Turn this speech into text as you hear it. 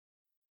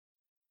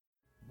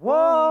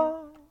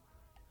Whoa,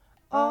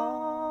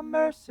 oh,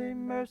 mercy,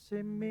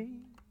 mercy me.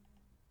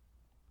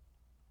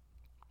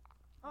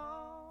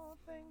 Oh,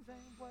 things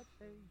ain't what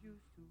they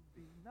used to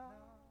be. No,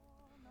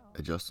 no.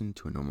 Adjusting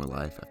to a normal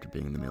life after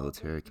being in the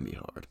military can be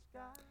hard.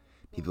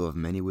 People have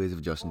many ways of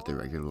adjusting to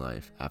their regular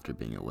life after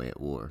being away at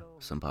war,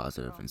 some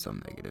positive and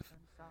some negative.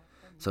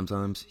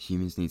 Sometimes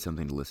humans need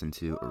something to listen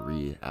to or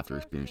read after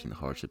experiencing the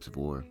hardships of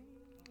war.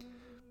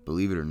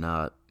 Believe it or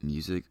not,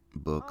 music,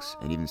 books,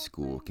 and even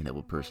school can help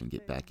a person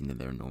get back into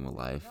their normal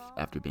life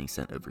after being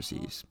sent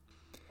overseas.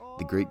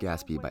 The Great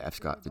Gatsby by F.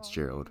 Scott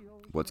Fitzgerald,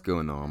 What's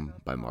Going On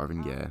by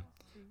Marvin Gaye,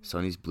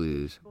 Sonny's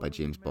Blues by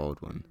James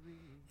Baldwin,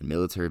 and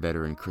military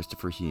veteran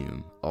Christopher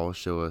Hume all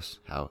show us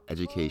how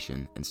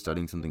education and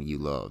studying something you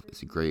love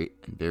is a great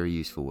and very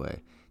useful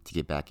way to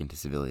get back into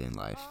civilian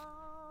life.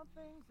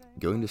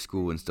 Going to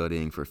school and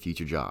studying for a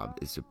future job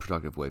is a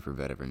productive way for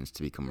veterans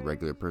to become a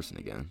regular person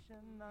again.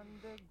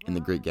 In The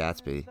Great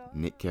Gatsby,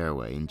 Nick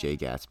Carraway and Jay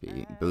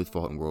Gatsby both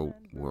fought in World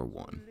War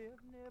I.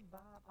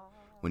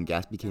 When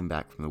Gatsby came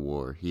back from the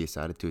war, he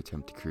decided to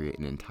attempt to create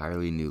an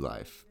entirely new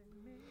life.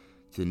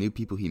 To the new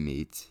people he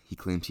meets, he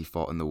claims he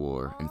fought in the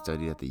war and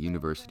studied at the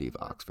University of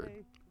Oxford.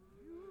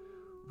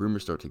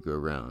 Rumors start to go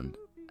around,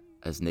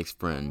 as Nick's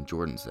friend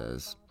Jordan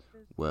says,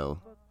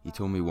 "Well, he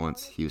told me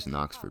once he was an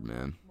Oxford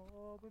man."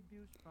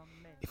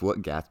 If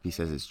what Gatsby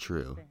says is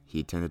true,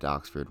 he attended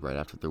Oxford right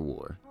after the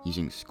war,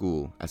 using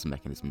school as a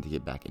mechanism to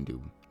get back into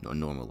a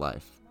normal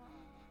life,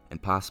 and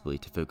possibly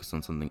to focus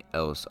on something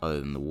else other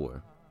than the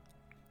war.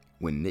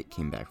 When Nick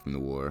came back from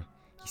the war,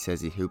 he says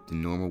he hoped the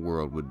normal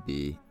world would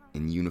be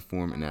in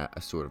uniform and at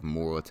a sort of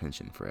moral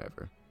attention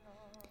forever.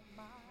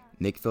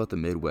 Nick felt the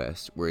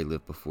Midwest, where he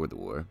lived before the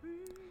war,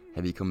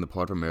 had become the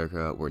part of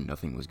America where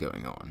nothing was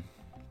going on.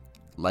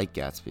 Like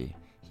Gatsby,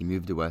 he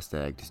moved to West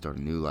Egg to start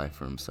a new life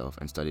for himself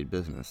and studied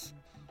business.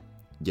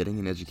 Getting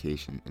an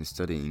education and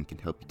studying can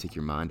help you take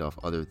your mind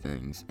off other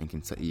things and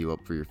can set you up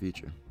for your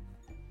future.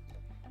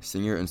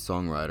 Singer and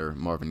songwriter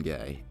Marvin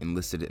Gaye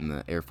enlisted in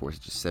the Air Force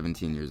at just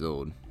 17 years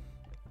old.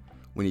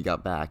 When he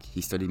got back,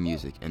 he studied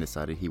music and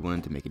decided he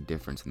wanted to make a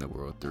difference in the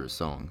world through his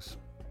songs.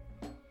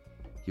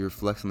 He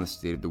reflects on the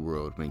state of the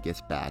world when he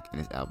gets back in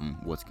his album,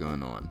 What's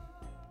Going On.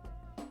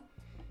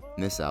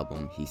 In this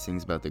album, he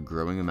sings about the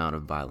growing amount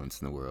of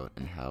violence in the world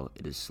and how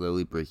it is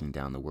slowly breaking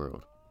down the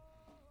world.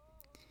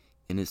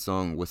 In his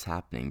song, What's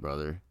Happening,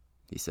 Brother,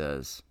 he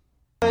says,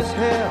 It's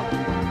hell.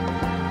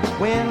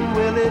 When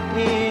will it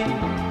end?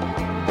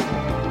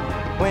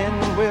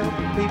 When will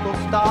people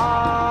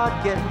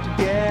start getting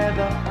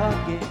together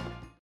again?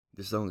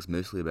 This song is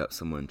mostly about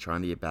someone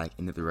trying to get back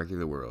into the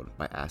regular world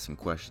by asking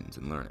questions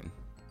and learning.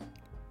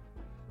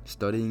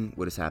 Studying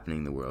what is happening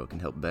in the world can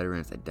help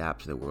veterans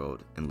adapt to the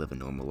world and live a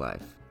normal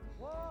life.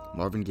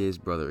 Marvin Gaye's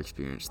brother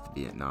experienced the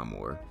Vietnam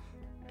War,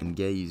 and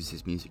Gaye uses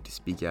his music to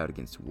speak out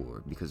against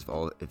war because of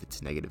all of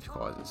its negative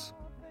causes.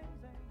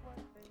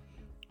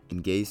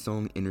 In Gaye's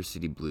song Inner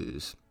City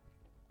Blues,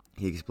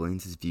 he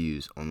explains his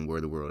views on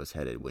where the world is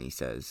headed when he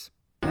says,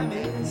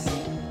 It's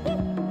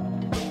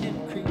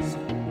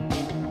increasing.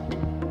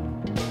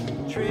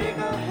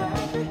 Trigger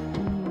happy,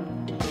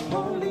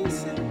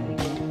 policing.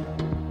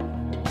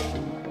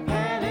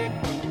 Panic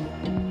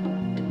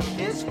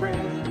is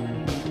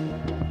spreading.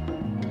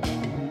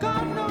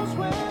 God knows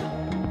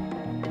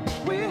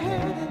where we're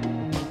headed.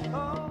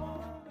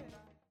 Oh.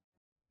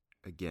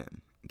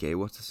 Again, Gaye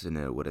wants us to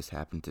know what has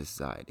happened to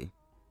society.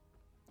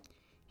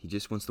 He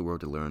just wants the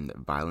world to learn that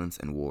violence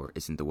and war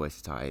isn't the way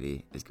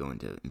society is going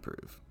to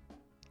improve.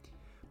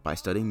 By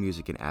studying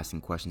music and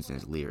asking questions in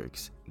his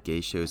lyrics,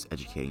 Gaye shows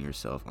educating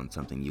yourself on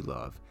something you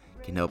love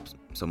can help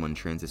someone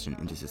transition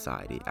into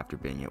society after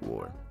being at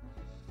war.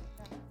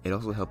 It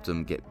also helped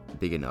him get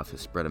big enough to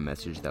spread a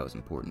message that was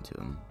important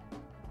to him.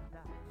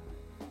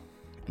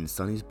 In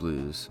Sonny's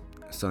Blues,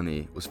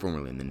 Sonny was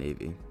formerly in the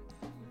Navy.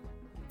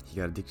 He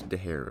got addicted to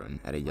heroin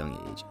at a young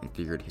age and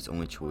figured his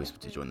only choice was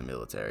to join the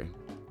military.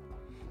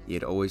 He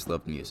had always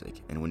loved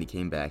music, and when he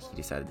came back, he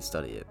decided to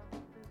study it.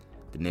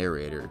 The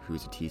narrator, who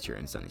is a teacher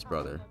and Sonny's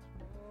brother,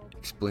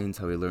 explains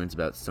how he learns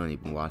about Sonny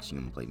when watching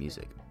him play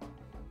music.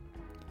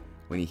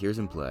 When he hears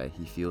him play,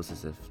 he feels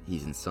as if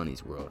he's in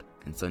Sonny's world,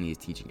 and Sonny is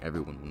teaching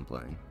everyone when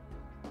playing.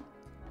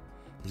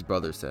 His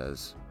brother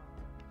says,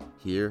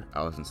 "Here,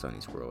 I was in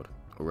Sonny's world,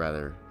 or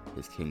rather,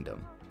 his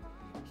kingdom.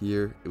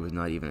 Here, it was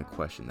not even a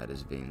question that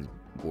his veins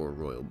bore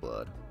royal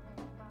blood."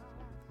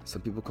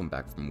 Some people come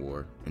back from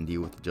war and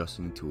deal with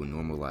adjusting to a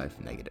normal life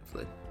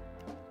negatively.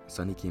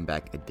 Sonny came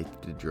back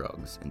addicted to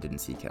drugs and didn't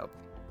seek help.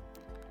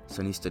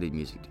 Sonny studied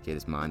music to get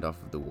his mind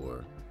off of the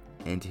war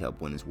and to help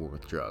win his war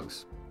with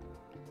drugs.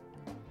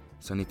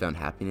 Sonny found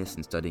happiness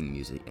in studying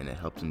music, and it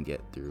helped him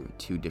get through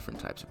two different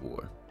types of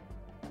war.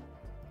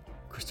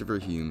 Christopher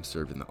Hume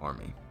served in the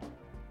army.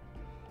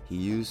 He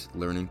used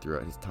learning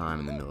throughout his time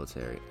in the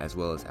military as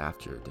well as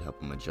after to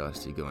help him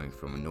adjust to going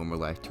from a normal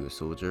life to a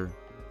soldier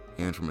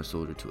and from a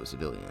soldier to a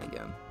civilian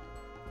again.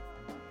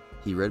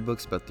 He read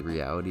books about the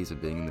realities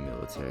of being in the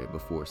military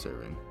before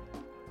serving.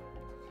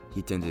 He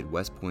attended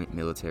West Point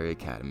Military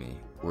Academy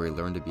where he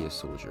learned to be a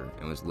soldier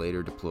and was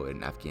later deployed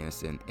in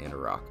Afghanistan and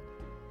Iraq.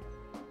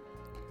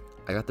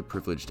 I got the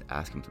privilege to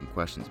ask him some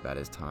questions about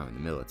his time in the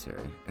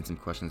military and some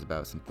questions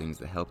about some things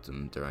that helped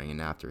him during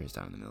and after his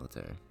time in the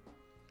military.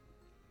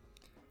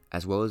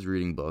 As well as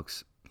reading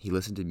books, he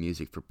listened to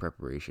music for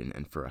preparation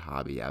and for a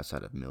hobby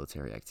outside of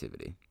military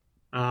activity.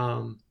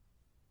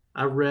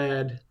 I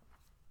read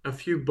a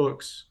few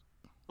books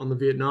on the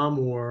Vietnam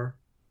War,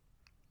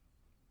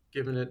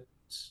 given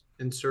its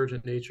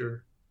insurgent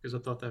nature, because I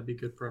thought that'd be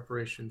good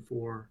preparation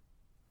for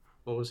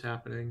what was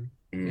happening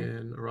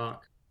in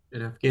Iraq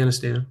and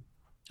Afghanistan.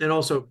 And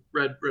also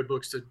read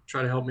books to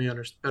try to help me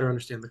better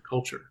understand the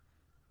culture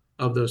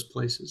of those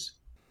places.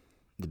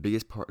 The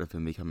biggest part of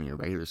him becoming a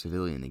regular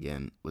civilian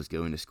again was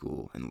going to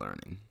school and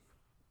learning.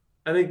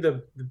 I think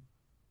the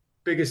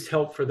biggest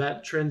help for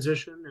that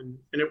transition, and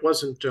it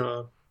wasn't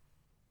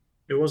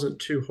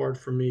too hard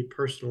for me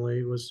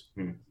personally, was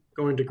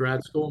going to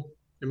grad school.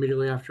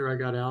 Immediately after I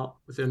got out,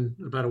 within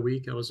about a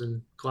week, I was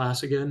in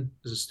class again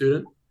as a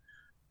student.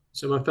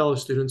 So my fellow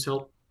students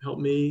helped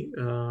me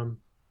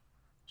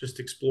just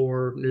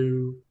explore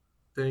new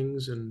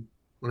things. And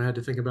when I had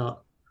to think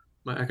about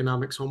my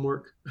economics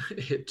homework,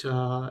 it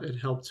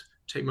helped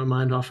take my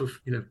mind off of,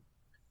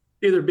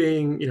 either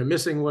being,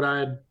 missing what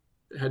I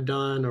had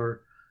done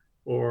or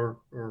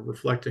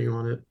reflecting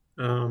on it.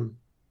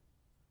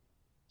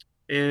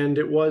 And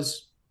it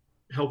was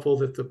helpful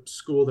that the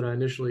school that I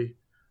initially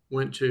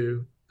went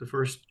to, the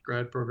first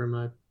grad program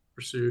I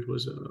pursued,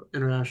 was an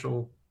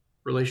international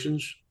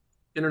relations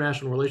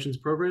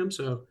program.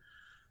 So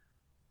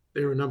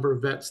there were a number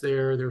of vets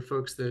there. There were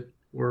folks that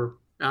were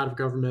out of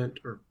government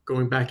or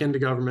going back into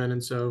government.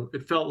 And so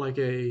it felt like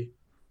a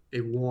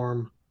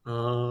warm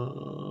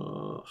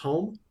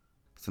home.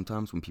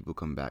 Sometimes when people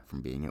come back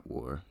from being at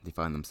war, they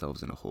find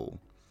themselves in a hole.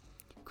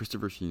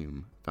 Christopher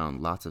Hume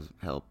found lots of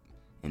help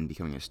in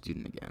becoming a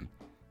student again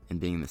and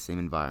being in the same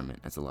environment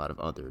as a lot of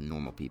other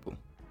normal people.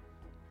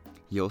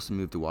 He also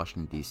moved to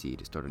Washington, D.C.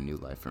 to start a new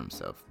life for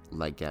himself,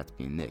 like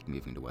Gatsby and Nick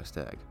moving to West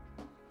Egg.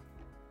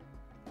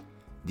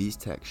 These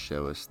texts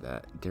show us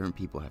that different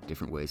people have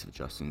different ways of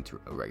adjusting to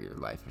a regular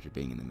life after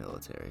being in the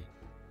military.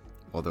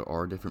 While there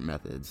are different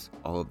methods,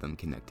 all of them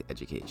connect to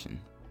education.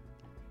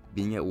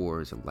 Being at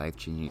war is a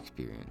life-changing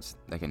experience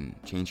that can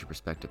change your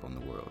perspective on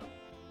the world.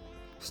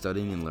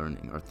 Studying and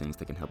learning are things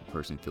that can help a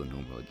person feel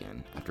normal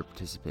again after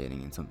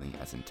participating in something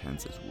as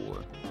intense as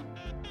war.